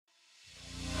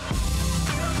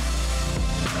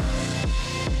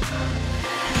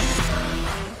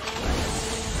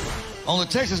On the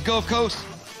Texas Gulf Coast,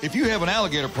 if you have an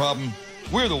alligator problem,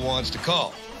 we're the ones to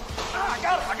call. I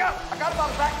got it on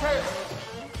the back trail.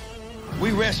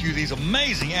 We rescue these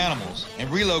amazing animals and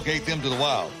relocate them to the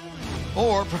wild,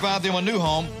 or provide them a new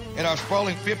home at our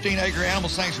sprawling 15-acre animal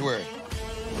sanctuary.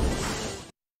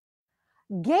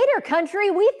 Gator country,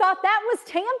 we thought that was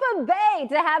Tampa Bay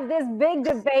to have this big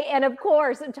debate and, of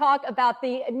course, talk about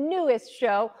the newest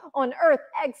show on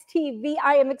EarthxTV.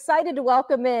 I am excited to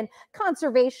welcome in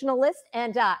conservationists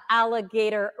and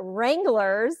alligator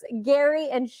wranglers, Gary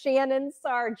and Shannon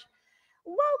Saurage.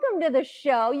 Welcome to the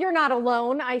show. You're not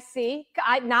alone, I see.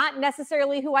 Not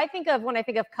necessarily who I think of when I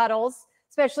think of cuddles,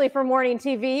 especially for morning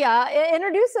TV.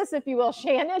 Introduce us, if you will,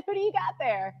 Shannon. Who do you got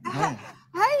there?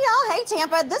 Hey, y'all. Hey,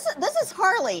 Tampa. This is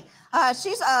Harley.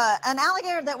 She's an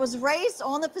alligator that was raised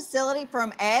on the facility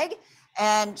from egg,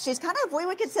 and she's kind of, we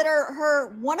would consider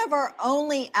her one of our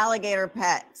only alligator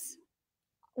pets.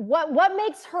 What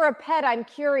makes her a pet? I'm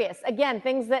curious. Again,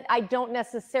 things that I don't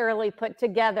necessarily put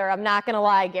together. I'm not going to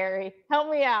lie, Gary. Help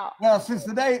me out. Well, since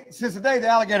the day the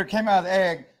alligator came out of the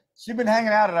egg, she's been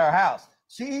hanging out at our house.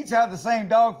 She eats out of the same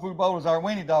dog food bowl as our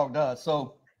weenie dog does.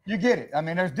 So you get it. I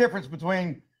mean, there's difference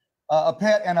between a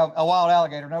pet and a wild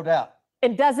alligator, no doubt.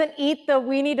 It doesn't eat the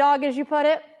weenie dog, as you put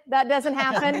it? That doesn't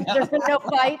happen? No. There's been no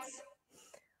fights?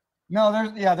 No,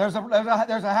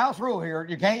 there's a house rule here.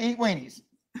 You can't eat weenies.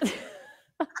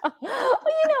 Well,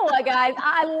 you know what, guys?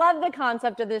 I love the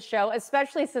concept of this show,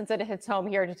 especially since it hits home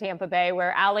here to Tampa Bay,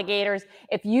 where alligators,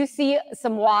 if you see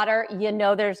some water, you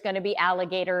know there's going to be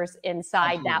alligators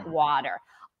inside that water.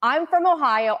 I'm from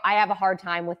Ohio. I have a hard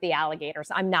time with the alligators.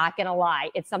 I'm not going to lie.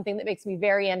 It's something that makes me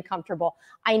very uncomfortable.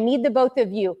 I need the both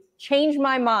of you. Change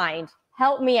my mind.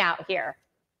 Help me out here.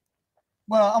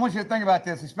 Well, I want you to think about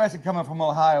this, especially coming from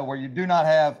Ohio, where you do not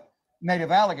have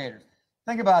native alligators.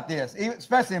 Think about this,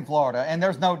 especially in Florida, and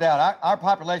there's no doubt our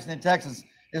population in Texas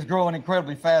is growing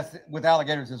incredibly fast with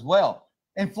alligators as well.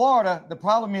 In Florida, the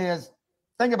problem is,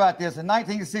 think about this, in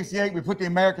 1968, we put the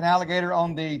American alligator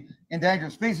on the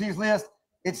endangered species list.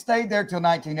 It stayed there till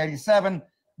 1987,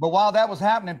 but while that was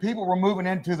happening, people were moving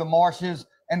into the marshes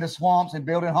and the swamps and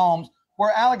building homes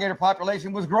where alligator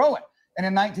population was growing. And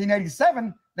in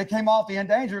 1987, they came off the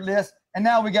endangered list, and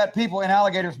now we got people and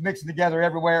alligators mixing together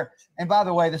everywhere. And by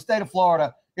the way, the state of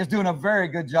Florida is doing a very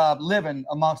good job living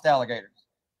amongst alligators.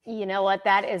 You know what?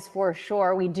 That is for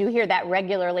sure. We do hear that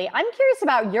regularly. I'm curious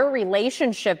about your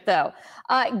relationship, though.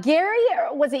 Gary,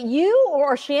 was it you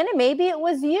or Shannon? Maybe it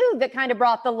was you that kind of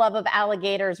brought the love of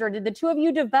alligators, or did the two of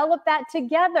you develop that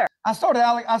together? I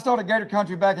started Gator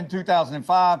Country back in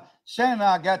 2005. Shannon and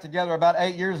I got together about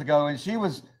 8 years ago, and she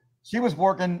was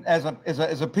working as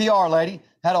a PR lady,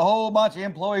 had a whole bunch of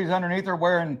employees underneath her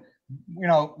wearing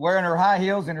her high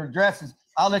heels and her dresses.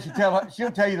 I'll let you tell her.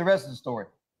 She'll tell you the rest of the story.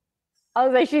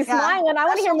 Oh, she's smiling. I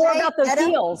want to hear more about those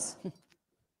heels.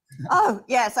 Oh,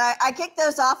 yes. I kicked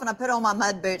those off and I put on my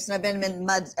mud boots, and I've been in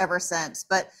mud ever since.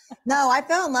 But no, I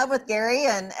fell in love with Gary,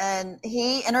 and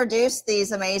he introduced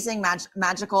these amazing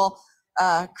magical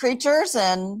creatures,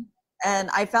 and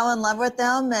I fell in love with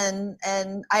them,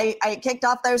 and I kicked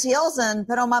off those heels and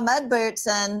put on my mud boots,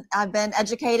 and I've been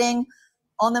educating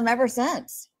on them ever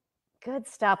since. Good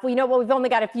stuff. Well, you know what? We've only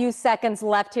got a few seconds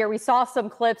left here. We saw some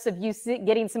clips of you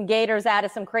getting some gators out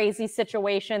of some crazy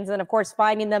situations and, of course,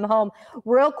 finding them home.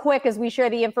 Real quick, as we share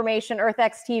the information,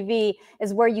 EarthxTV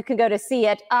is where you can go to see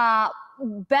it.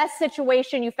 Best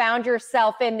situation you found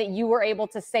yourself in that you were able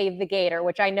to save the gator,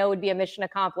 which I know would be a mission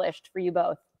accomplished for you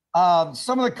both.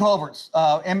 Some of the culverts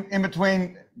in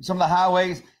between some of the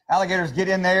highways, alligators get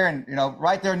in there, and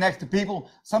right there next to people.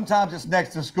 Sometimes it's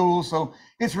next to schools, so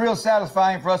it's real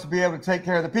satisfying for us to be able to take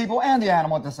care of the people and the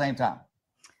animal at the same time.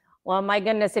 Well, my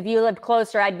goodness, if you lived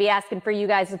closer, I'd be asking for you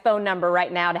guys' phone number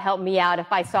right now to help me out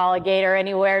if I saw a gator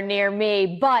anywhere near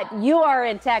me. But you are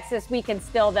in Texas. We can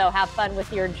still, though, have fun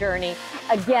with your journey.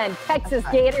 Again, Texas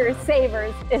Gator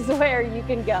Savers is where you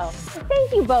can go.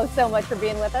 Thank you both so much for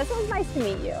being with us. It was nice to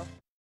meet you.